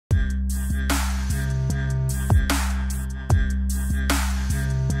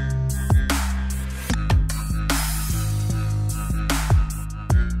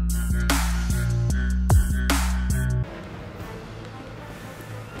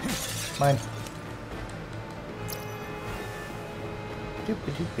Mine.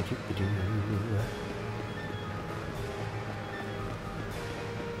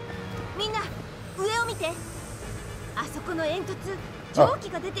 Oh.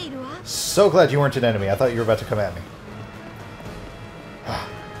 So glad you weren't an enemy. I thought you were about to come at me.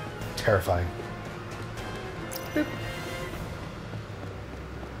 Terrifying. Boop.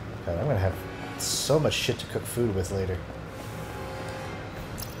 God, I'm gonna have so much shit to cook food with later.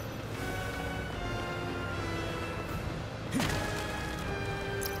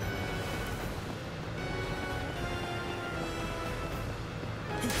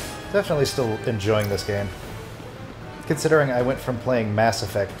 Definitely still enjoying this game. Considering I went from playing Mass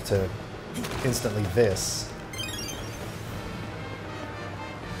Effect to instantly this.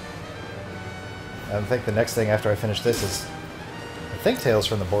 I think the next thing after I finish this is... I think Tales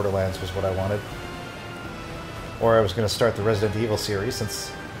from the Borderlands was what I wanted. Or I was going to start the Resident Evil series, since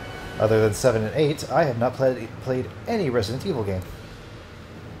other than 7 and 8, I have not played any Resident Evil game.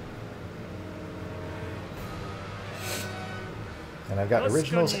 And I've got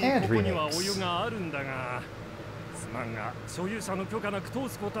originals and remakes.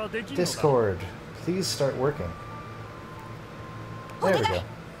 Discord, please start working. There we go.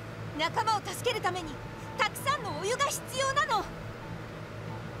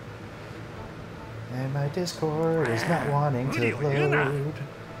 And my Discord is not wanting to load.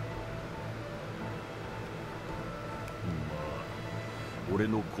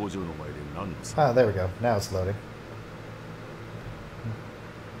 Ah, there we go. Now it's loading.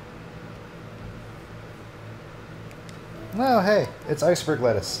 Oh, hey, it's iceberg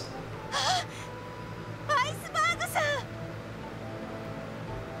lettuce.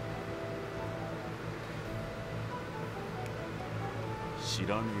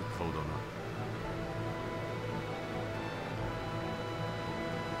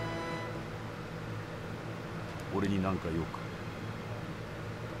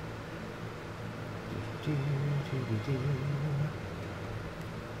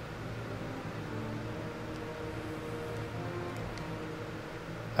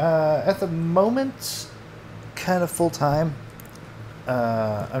 At the moment, kind of full-time.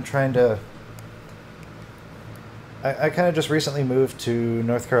 I'm trying to... I kind of just recently moved to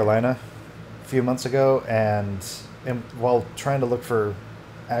North Carolina a few months ago, and while trying to look for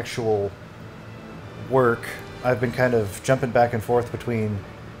actual work, I've been kind of jumping back and forth between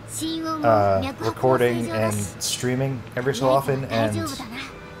recording and streaming every so often, and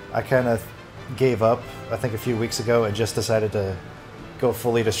I kind of gave up, I think, a few weeks ago and just decided to go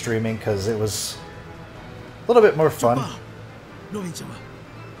fully to streaming because it was a little bit more fun.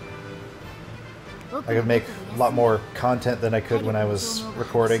 I could make a lot more content than I could when I was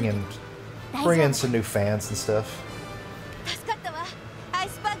recording and bring in some new fans and stuff.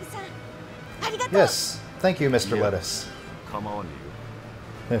 Yes, thank you, Mr. Lettuce.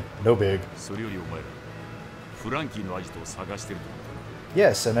 No big.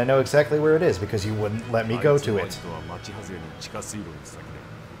 Yes, and I know exactly where it is because you wouldn't let me go to it.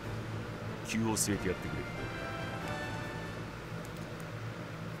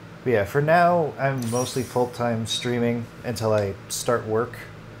 But yeah, for now, I'm mostly full-time streaming until I start work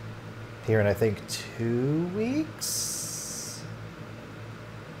here in, I think, 2 weeks?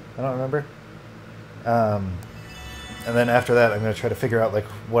 I don't remember. And then after that, I'm going to try to figure out like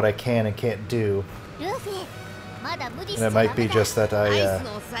what I can and can't do. And it might be just that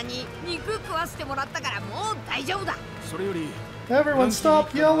Everyone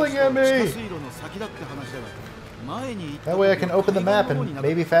stop yelling at me! That way I can open the map and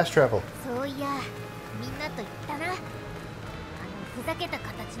maybe fast travel.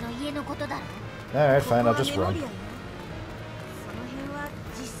 Alright, fine, I'll just run.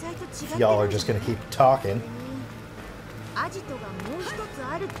 Y'all are just gonna keep talking.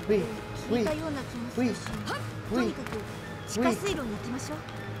 Wee.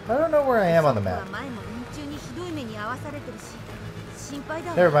 I don't know where I am on the map.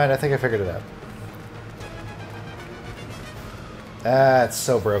 Never mind, I think I figured it out. Ah, it's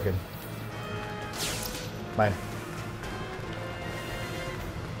so broken. Mine.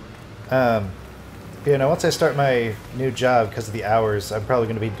 You know, once I start my new job, because of the hours, I'm probably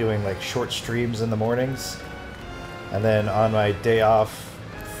going to be doing like short streams in the mornings. And then on my day off,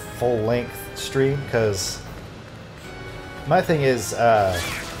 full-length stream, because my thing is,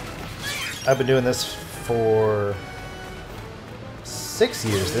 I've been doing this for 6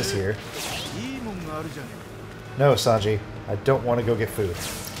 years this year. No, Sanji, I don't want to go get food.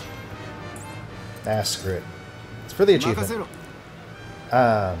 Ah, screw it. It's for the achievement.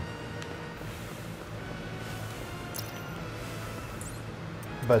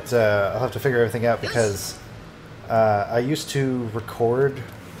 But I'll have to figure everything out because I used to record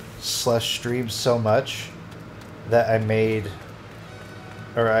 / stream so much that I made,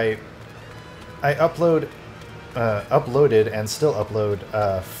 or I uploaded and still upload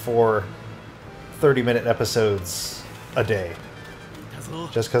 4 30-minute episodes a day,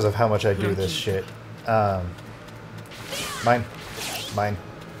 just because of how much I do this shit. Mine.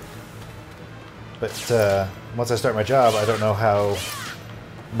 But once I start my job, I don't know how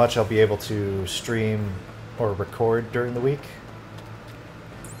much I'll be able to stream or record during the week.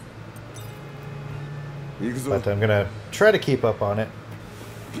 But I'm gonna try to keep up on it.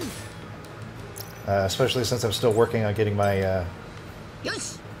 Especially since I'm still working on getting my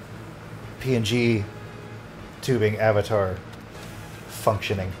PNG tubing avatar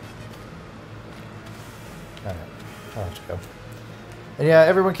functioning. Alright, I'll have to go. And yeah,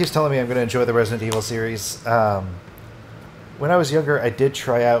 everyone keeps telling me I'm going to enjoy the Resident Evil series. When I was younger, I did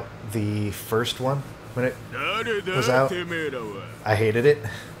try out the first one when it was out. I hated it.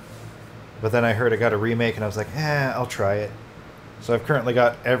 But then I heard it got a remake and I was like, I'll try it. So I've currently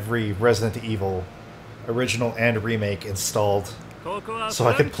got every Resident Evil original and remake installed so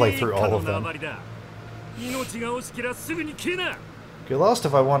I can play through all of them. Get lost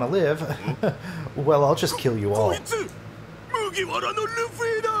if I want to live. Well, I'll just kill you all.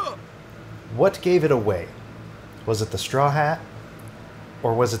 What gave it away? Was it the straw hat?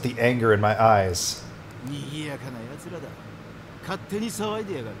 Or was it the anger in my eyes?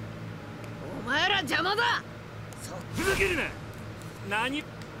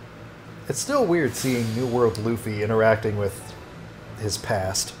 It's still weird seeing New World Luffy interacting with his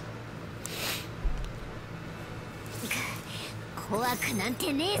past.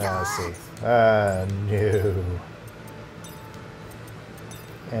 Let's see. No.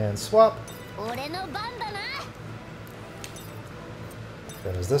 And swap.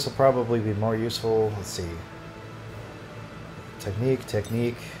 Because this will probably be more useful. Let's see.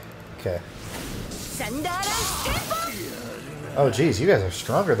 Technique. Okay. Oh, geez, you guys are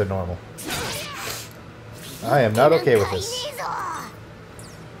stronger than normal. I am not okay with this.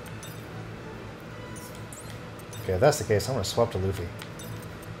 Okay, if that's the case, I'm going to swap to Luffy.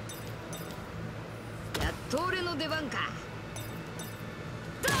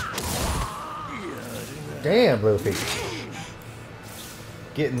 Damn, Luffy.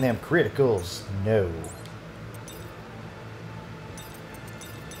 Getting them criticals. No.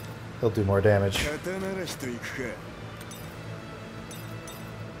 He'll do more damage.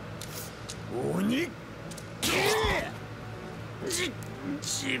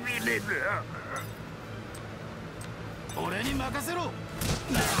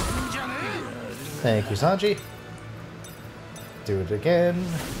 Thank you, Sanji. Do it again.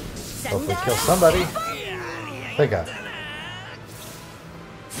 Hopefully kill somebody. Thank God.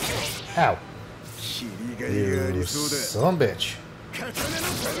 Ow. You son of a bitch.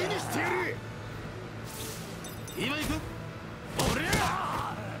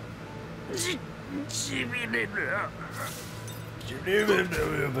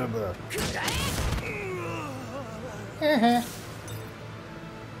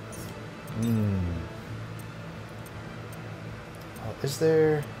 Oh, is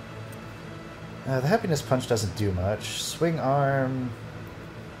there... the happiness punch doesn't do much. Swing arm...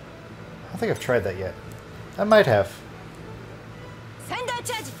 I don't think I've tried that yet. I might have.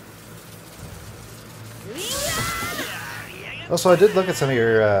 Also, I did look at some of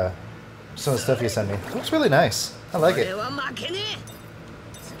your, some of the stuff you sent me. It looks really nice. I like it.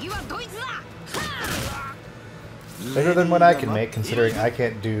 Bigger than what I can make, considering I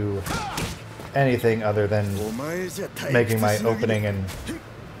can't do anything other than making my opening and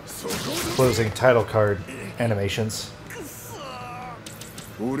closing title card animations.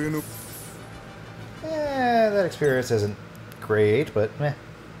 That experience isn't great, but meh.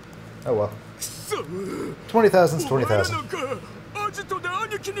 Oh well. 20,000's 20,000. Of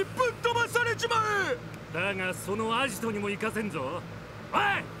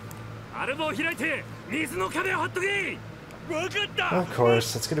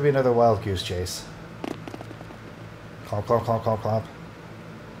course, it's gonna be another wild goose chase. Clomp, clomp, clomp, clomp, clomp.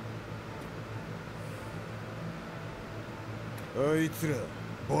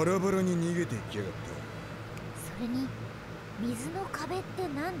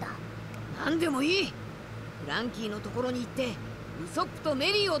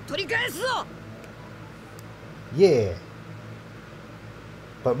 Yeah.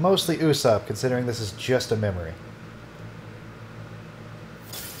 But mostly Usopp, considering this is just a memory.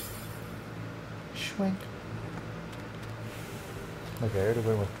 Schwink. Okay, I already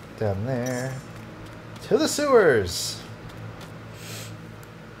went down there. To the sewers!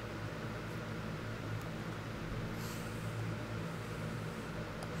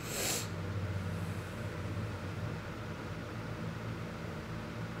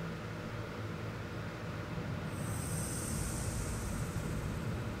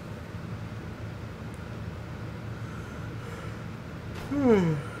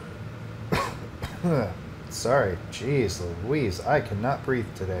 Sorry. Jeez Louise, I cannot breathe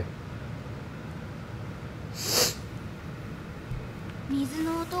today.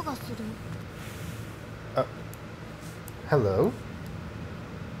 Hello?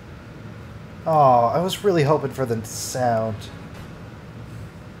 Oh, I was really hoping for the sound.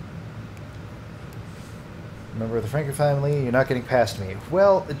 Member of the Franken family, you're not getting past me.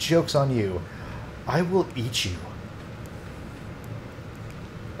 Well, the joke's on you. I will eat you.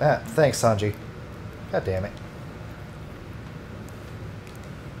 Ah, thanks, Sanji. God damn it.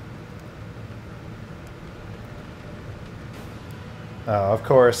 Oh, of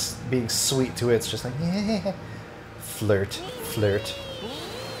course, being sweet to it's just like, yeah. Flirt, flirt.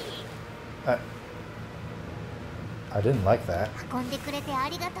 I didn't like that.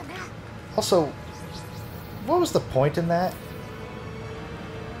 Also, what was the point in that?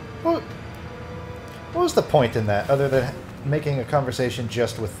 What was the point in that, other than making a conversation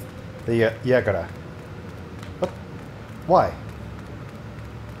just with the Yagura? What? Why?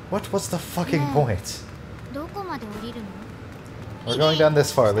 What was the fucking point? We're going down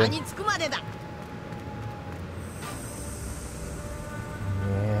this far, Lynn.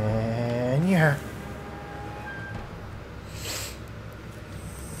 Yeah.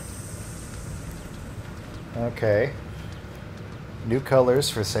 Okay. New colors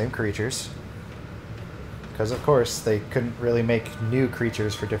for same creatures. Because, of course, they couldn't really make new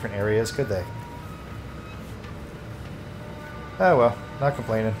creatures for different areas, could they? Oh well, not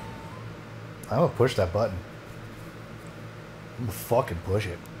complaining. I'm gonna push that button. I'm gonna fucking push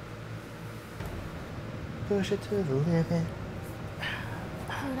it. Push it to the limit.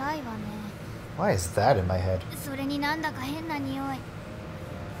 Why is that in my head?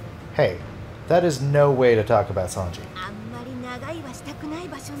 Hey, that is no way to talk about Sanji.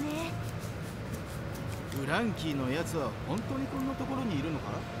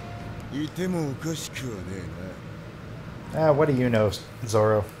 Ah, what do you know,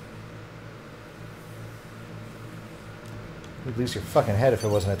 Zoro? You'd lose your fucking head if it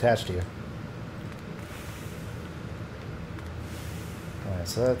wasn't attached to you. Alright,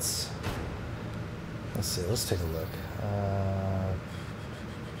 so that's... Let's see, let's take a look.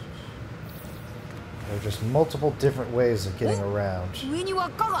 There are just multiple different ways of getting around. Drain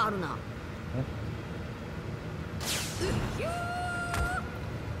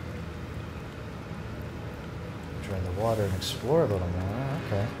the water and explore a little more.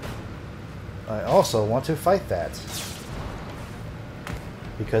 Okay. I also want to fight that.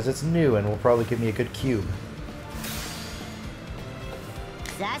 Because it's new and will probably give me a good cube.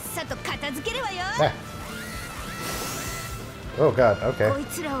 Ah. Oh god, okay.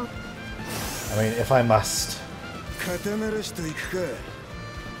 I mean, if I must.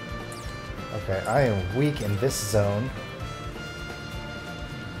 Okay, I am weak in this zone.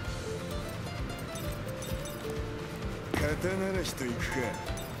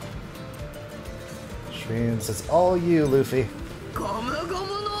 Which means it's all you, Luffy.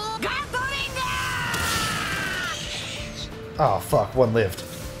 Oh, fuck, one lived.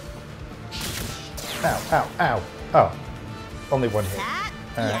 Ow, ow, ow. Oh, only one hit.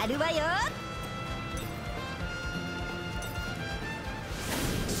 Alright.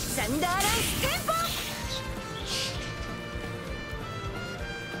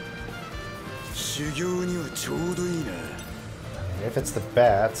 If it's the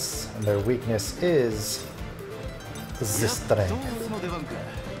bats, and their weakness is the strength.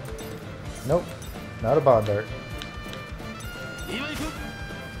 Nope, not a bond art.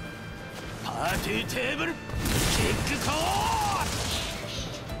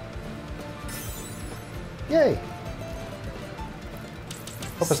 Yay!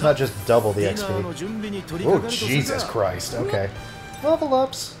 Hope it's not just double the XP. Oh, Jesus Christ. Okay. Level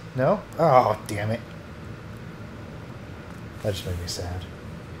ups. No? Oh, damn it. That just made me sad.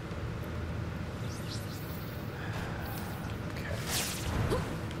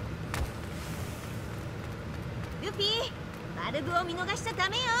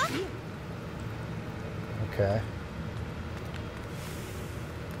 Okay.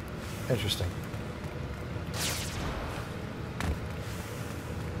 Interesting.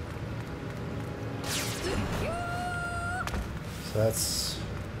 So that's...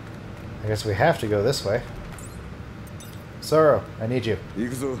 I guess we have to go this way. Zoro, I need you.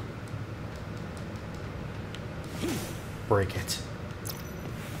 Break it.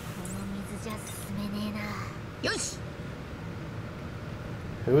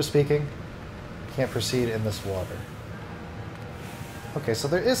 Who is speaking? Can't proceed in this water. Okay, so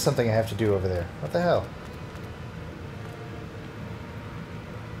there is something I have to do over there. What the hell?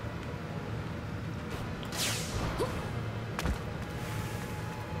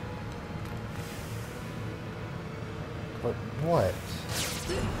 what?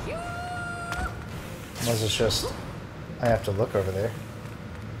 Unless it's just I have to look over there.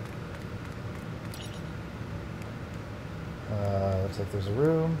 Looks like there's a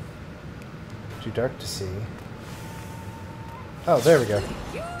room. Too dark to see. Oh, there we go.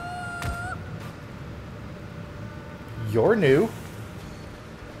 You're new.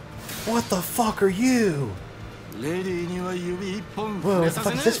 What the fuck are you? Whoa, what the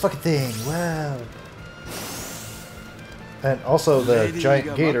fuck is this fucking thing? Wow. And also the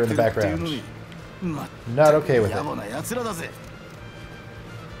giant gator in the background. Not okay with it.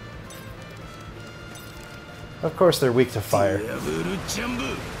 Of course they're weak to fire.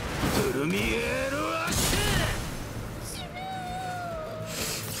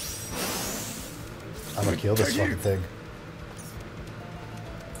 I'm gonna kill this fucking thing.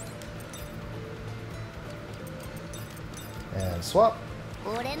 And swap.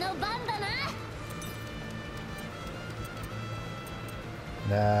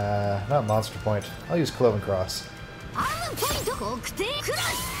 Nah, not Monster Point. I'll use Cloven Cross.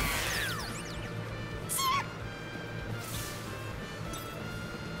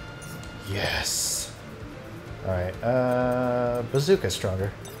 Yes. Alright, Bazooka's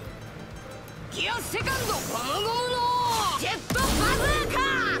stronger.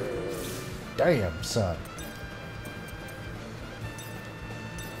 Damn, son.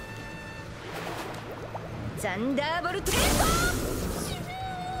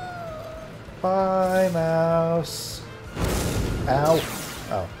 Bye, mouse. Ow.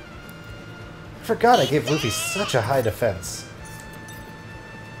 Oh. I forgot I gave Luffy such a high defense.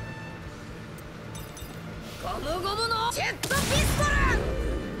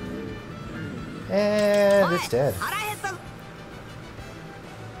 And it's dead.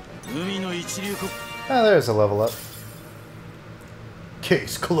 Oh, there's a level up.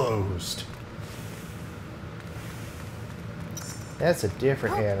 Case closed. That's a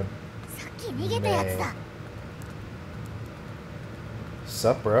different anime.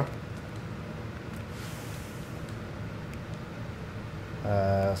 Sup, bro?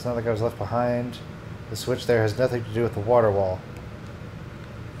 It's not like I was left behind. The switch there has nothing to do with the water wall.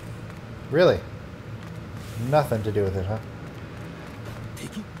 Really? Nothing to do with it, huh?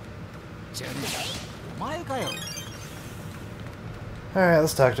 Alright,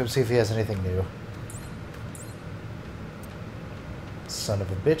 let's talk to him, see if he has anything new. Son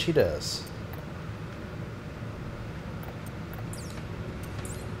of a bitch, he does.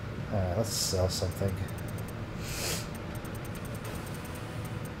 Alright, let's sell something.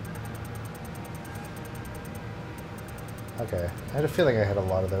 Okay, I had a feeling I had a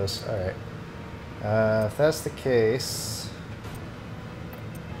lot of those. Alright. If that's the case,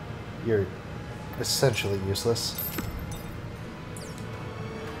 you're essentially useless.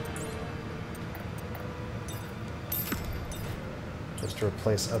 Just to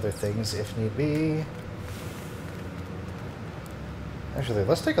replace other things if need be. Actually,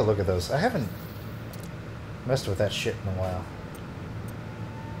 let's take a look at those. I haven't messed with that shit in a while.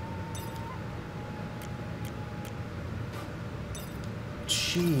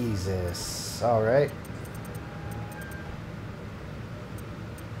 Jesus. Alright.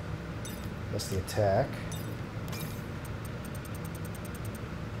 That's the attack.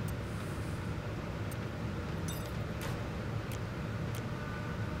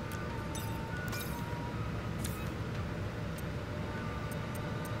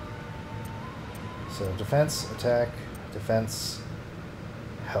 So defense, attack, defense,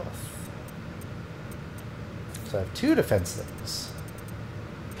 health. So I have 2 defense things.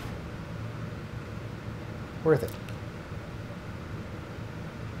 Worth it.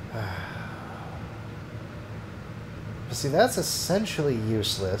 But see, that's essentially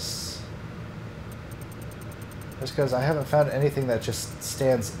useless. Just because I haven't found anything that just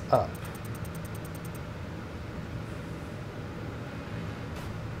stands up.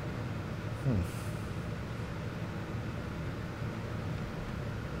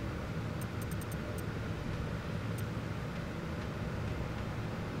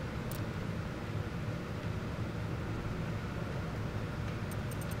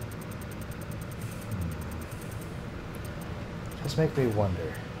 Just make me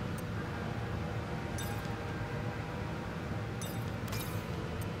wonder.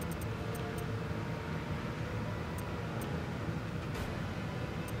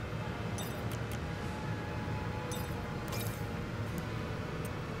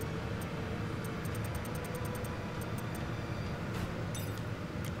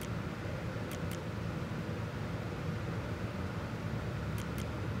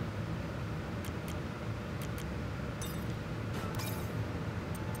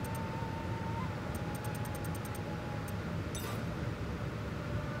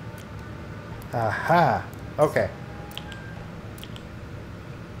 Aha! Okay.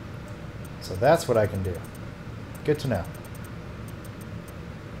 So that's what I can do. Good to know.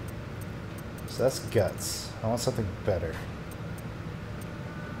 So that's guts. I want something better.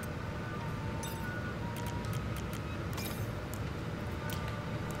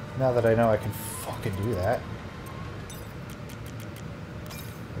 Now that I know I can fucking do that.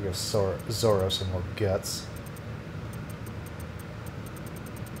 I'll give Zoro some more guts.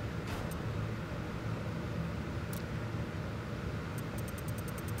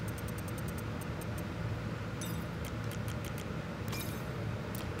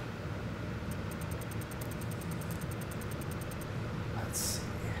 Let's see.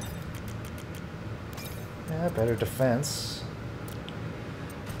 Yeah, better defense.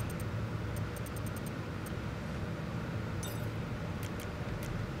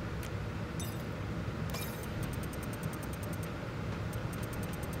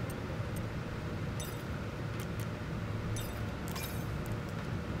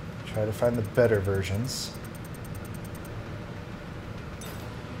 Try to find the better versions.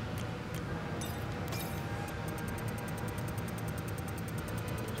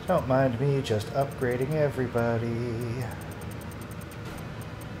 Don't mind me just upgrading everybody.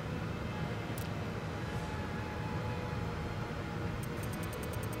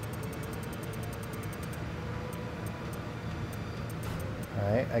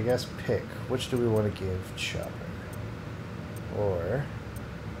 Alright, I guess pick. Which do we want to give Chopper? Or...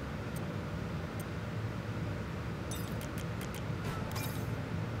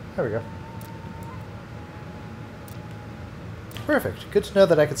 there we go. Perfect. Good to know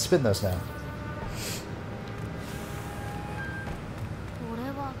that I can spin those now.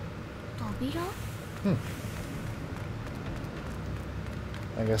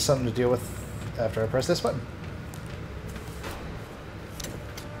 I guess something to deal with after I press this button.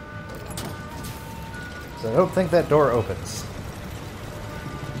 So I don't think that door opens.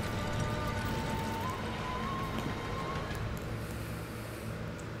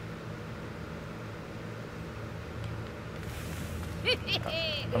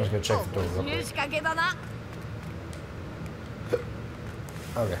 I'm just gonna check the door real quick.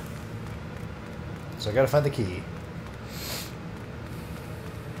 Okay. So I gotta find the key.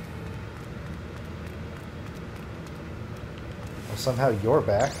 Well, somehow you're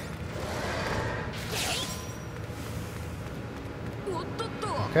back.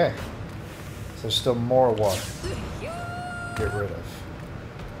 Okay. So there's still more water. Get rid of.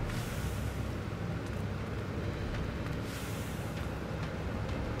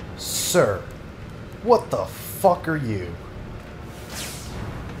 Sir, what the fuck are you?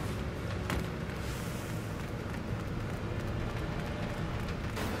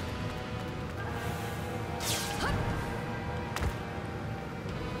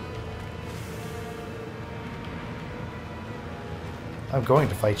 I'm going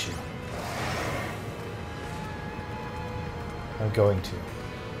to fight you. I'm going to.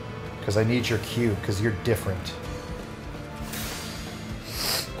 Because I need your cube, because you're different.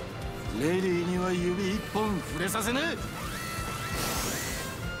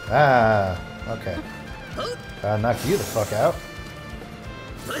 Ah, okay. Knock you the fuck out.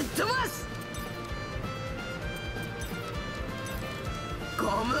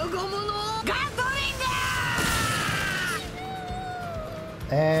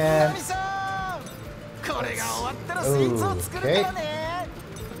 And... okay.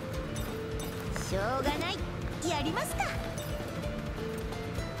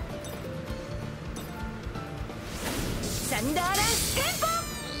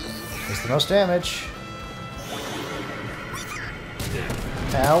 That's the most damage.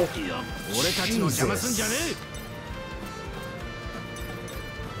 Ow. Jesus.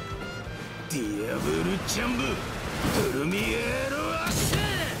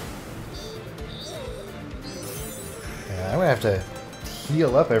 Yeah, I'm gonna have to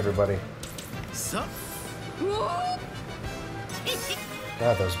heal up everybody.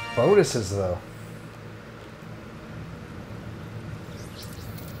 God, those bonuses though.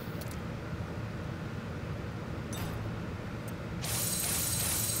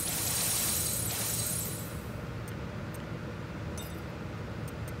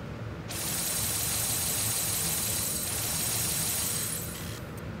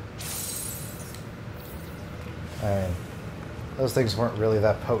 I mean, those things weren't really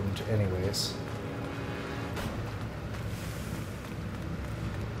that potent anyways.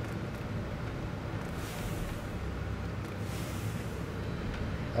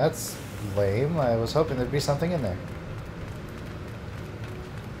 That's lame. I was hoping there'd be something in there.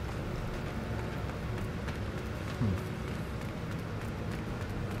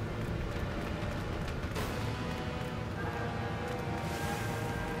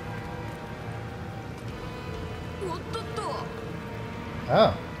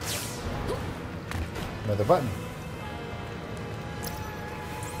 Oh. Another button.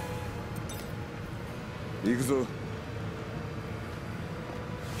 行くぞ。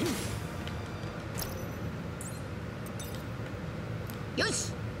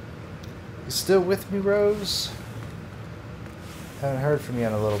 You still with me, Rose? Haven't heard from you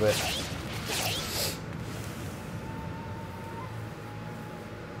in a little bit.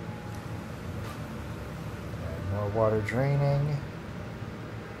 And more water draining.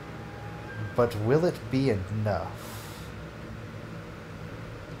 But will it be enough?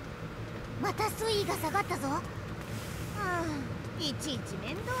 また水位が下がったぞ。いちいち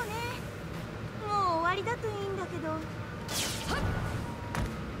面倒ね。もう終わりだといいんだけど。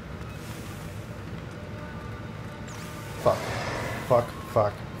Fuck. Fuck,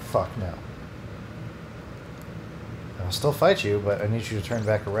 fuck, fuck no. I'll still fight you, but I need you to turn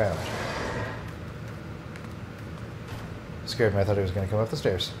back around. Scared me, I thought he was going to come up the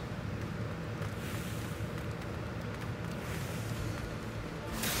stairs.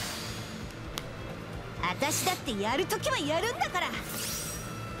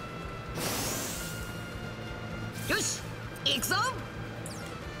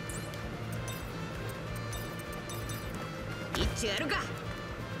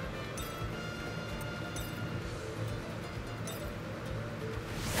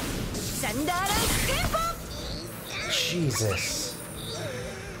 Jesus.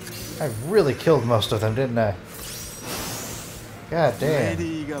 I really killed most of them, didn't I? God damn.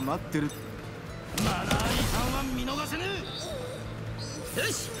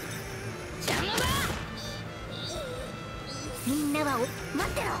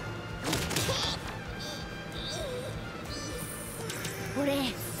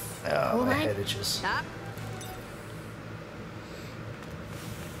 Oh, my head itches.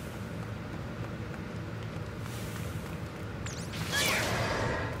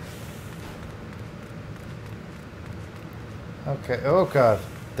 Okay, oh god,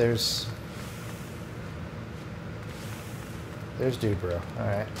 there's dude bro,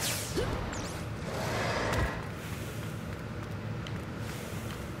 alright.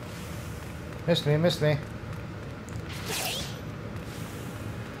 Missed me, missed me.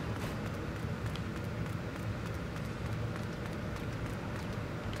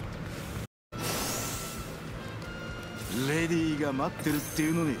 Lady が待ってるってい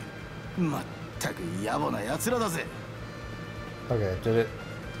うのに、まったく野暮な奴らだぜ。 Okay, did it?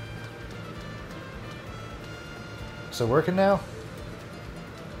 Is it working now?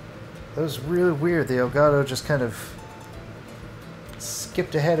 That was really weird. The Elgato just kind of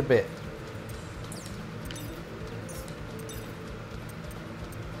skipped ahead a bit.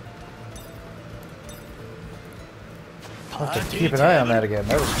 I'll have to keep an eye on that again.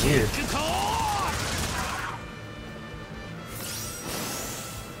 That was weird.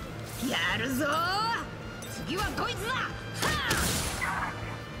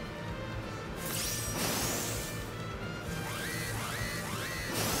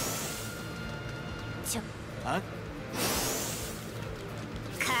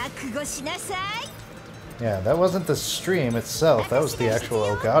 Yeah, that wasn't the stream itself. That was the actual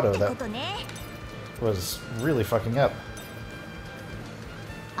Elgato that was really fucking up.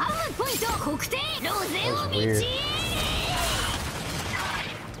 That was weird.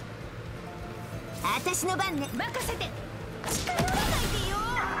 I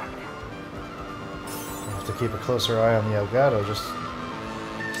have to keep a closer eye on the Elgato just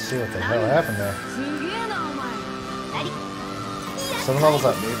to see what the hell happened there. 7 levels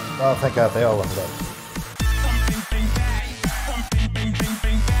up, dude. Oh, thank God, they all leveled up.